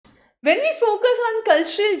When we focus on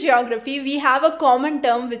cultural geography, we have a common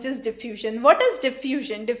term which is diffusion. What is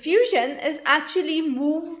diffusion? Diffusion is actually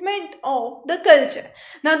movement of the culture.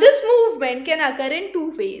 Now, this movement can occur in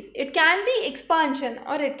two ways. It can be expansion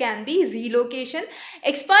or it can be relocation.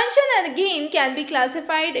 Expansion again can be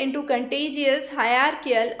classified into contagious,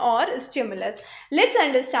 hierarchical or stimulus. Let's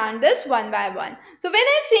understand this one by one. So, when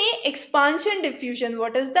I say expansion diffusion,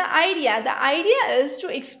 what is the idea? The idea is to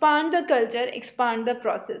expand the culture, expand the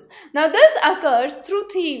process. Now, this occurs through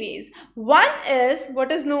three ways. One is what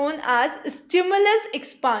is known as stimulus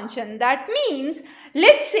expansion. That means,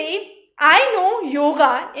 let's say, I know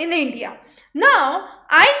yoga in India. Now,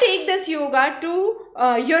 I take this yoga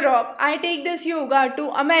to Europe. I take this yoga to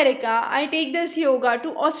America. I take this yoga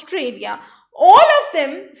to Australia. All of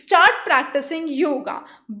them start practicing yoga.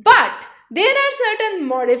 But there are certain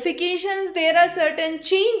modifications, there are certain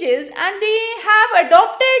changes, and they have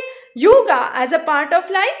adopted yoga as a part of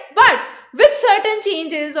life, but with certain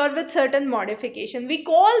changes or with certain modification. We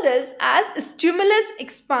call this as stimulus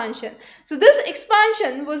expansion. So this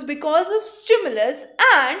expansion was because of stimulus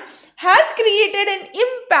and has created an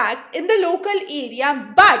impact in the local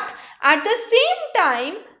area, but at the same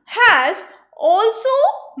time has also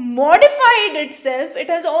modified itself, it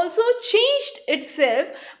has also changed itself,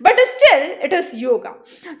 but still it is yoga.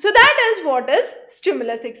 So that is what is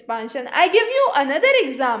stimulus expansion. I give you another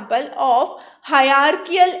example of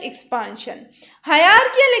hierarchical expansion.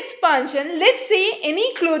 Hierarchical expansion, let's say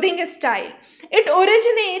any clothing style. It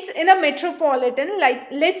originates in a metropolitan, like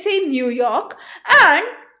let's say New York, and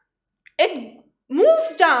it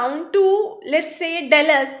moves down to, let's say,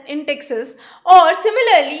 Dallas in Texas. Or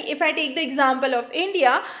similarly, if I take the example of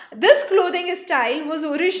India, this clothing style was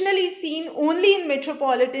originally seen only in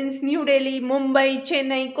metropolitans, New Delhi, Mumbai,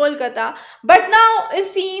 Chennai, Kolkata, but now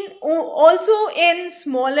is seen also in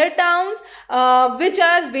smaller towns, which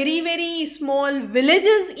are very small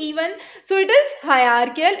villages even. So it is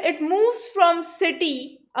hierarchical. It moves from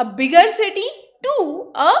city, a bigger city,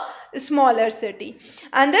 to a smaller city,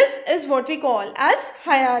 and this is what we call as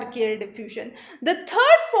hierarchical diffusion. The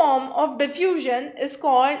third form of diffusion is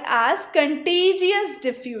called as contagious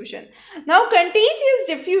diffusion. Now, contagious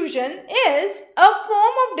diffusion is a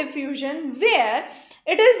form of diffusion where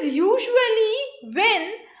it is usually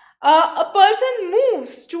when a person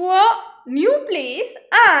moves to a new place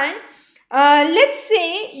and let's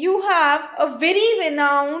say you have a very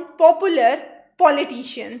renowned popular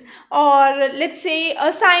politician, or let's say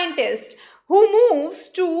a scientist who moves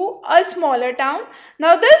to a smaller town.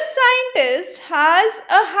 Now, this scientist has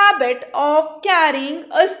a habit of carrying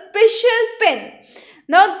a special pen.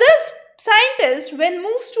 Now, this scientist, when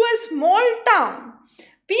moves to a small town,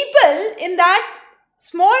 people in that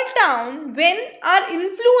small town, when are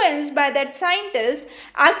influenced by that scientist,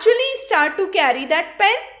 actually start to carry that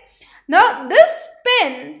pen. Now, this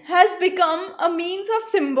pen has become a means of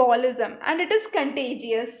symbolism and it is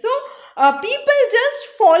contagious. So, people just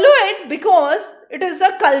follow it because it is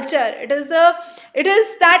a culture. It is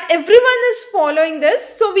that everyone is following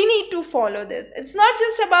this, so we need to follow this. It's not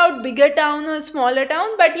just about bigger town or smaller town,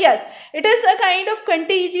 but yes, it is a kind of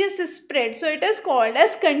contagious spread. So it is called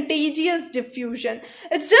as contagious diffusion.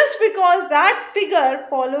 It's just because that figure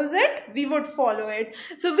follows it, we would follow it.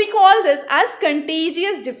 So we call this as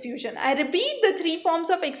contagious diffusion. I repeat the three forms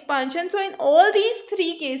of expansion. So in all these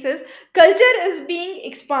three cases, culture is being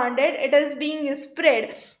expanded, it is being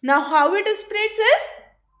spread. Now, how it spreads is,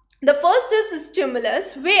 the first is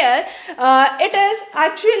stimulus, where it is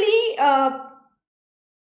actually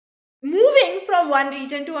moving from one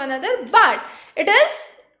region to another, but it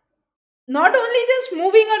is not only just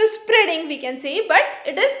moving or spreading, we can say, but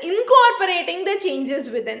it is incorporating the changes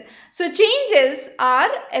within. So changes are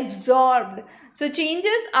absorbed. So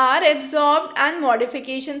changes are absorbed and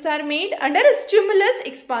modifications are made under a stimulus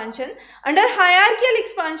expansion. Under hierarchical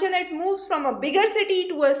expansion, it moves from a bigger city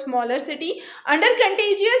to a smaller city. Under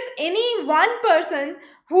contagious, any one person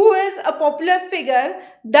who is a popular figure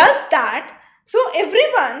does that. So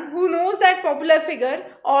everyone who knows that popular figure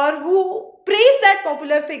or who praise that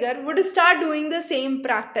popular figure would start doing the same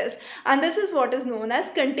practice, and this is what is known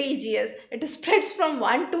as contagious. It spreads from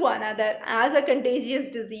one to another as a contagious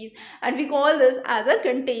disease, and we call this as a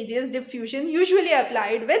contagious diffusion, usually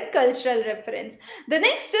applied with cultural reference. The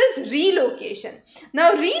next is relocation.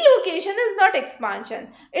 Now, relocation is not expansion.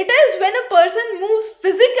 It is when a person moves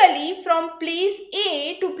physically from place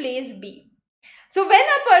A to place B. So when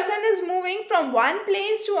a person is moving from one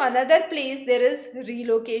place to another place, there is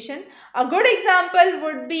relocation. A good example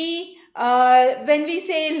would be when we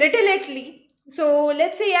say Little Italy. So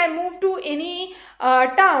let's say I move to any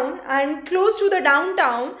town, and close to the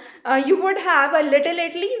downtown you would have a Little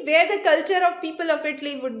Italy where the culture of people of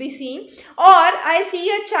Italy would be seen. Or I see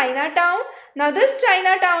a Chinatown. Now this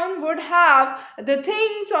Chinatown would have the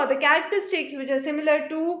things or the characteristics which are similar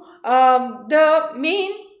to the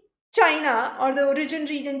main China or the origin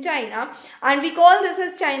region China, and we call this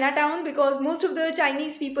as Chinatown because most of the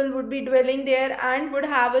Chinese people would be dwelling there and would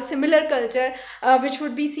have a similar culture which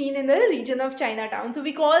would be seen in the region of Chinatown. So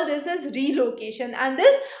we call this as relocation, and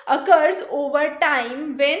this occurs over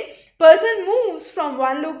time when person moves from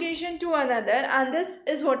one location to another, and this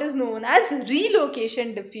is what is known as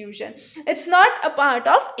relocation diffusion. It's not a part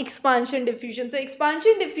of expansion diffusion. So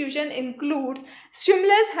expansion diffusion includes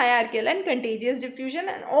stimulus, hierarchical and contagious diffusion,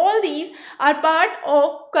 and all these are part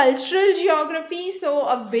of cultural geography. So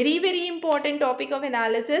a very important topic of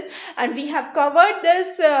analysis, and we have covered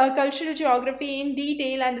this cultural geography in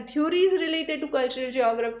detail and the theories related to cultural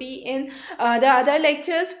geography in the other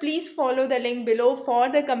lectures. Please follow the link below for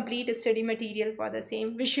the complete study material for the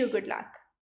same. Wish you good luck.